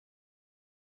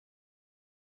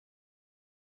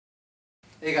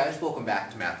Hey guys, welcome back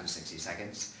to Math in 60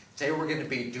 Seconds. Today we're going to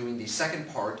be doing the second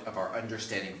part of our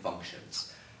understanding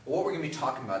functions. What we're going to be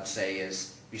talking about today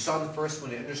is, you saw in the first one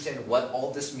to understand what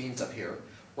all this means up here.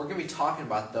 We're going to be talking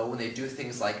about though when they do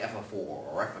things like f of 4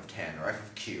 or f of 10 or f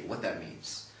of q, what that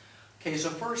means. Okay, so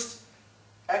first,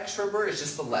 x remember is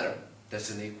just the letter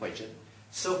that's in the equation.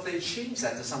 So if they change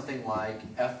that to something like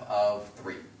f of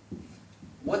 3,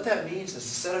 what that means is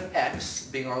instead of x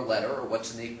being our letter or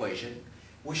what's in the equation,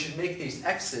 we should make these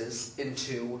x's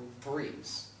into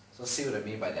 3's. So let's see what I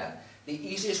mean by that. The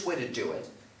easiest way to do it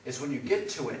is when you get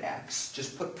to an x,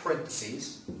 just put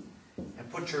parentheses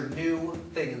and put your new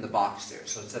thing in the box there.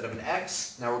 So instead of an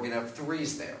x, now we're going to have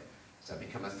 3's there. So that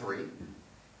become a 3.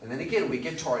 And then again, we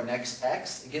get to our next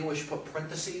x. Again, we should put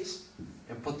parentheses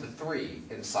and put the 3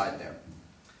 inside there.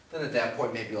 Then at that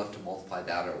point, maybe you'll have to multiply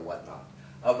that or whatnot.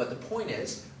 But the point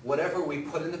is, whatever we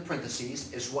put in the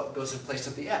parentheses is what goes in place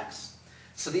of the x.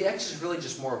 So the x is really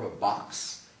just more of a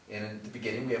box. And at the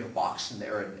beginning we have a box in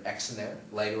there and x in there.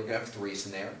 Later we're going to have 3's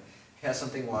in there. It has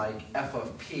something like f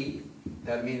of p.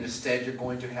 That means instead you're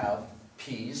going to have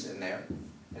p's in there,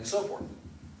 and so forth.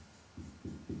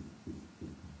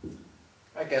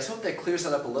 Alright guys, hope that clears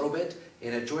that up a little bit.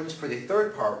 And join us for the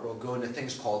third part where we'll go into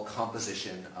things called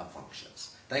composition of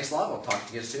functions. Thanks a lot. I'll talk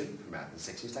to you soon for Math in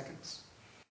 60 Seconds.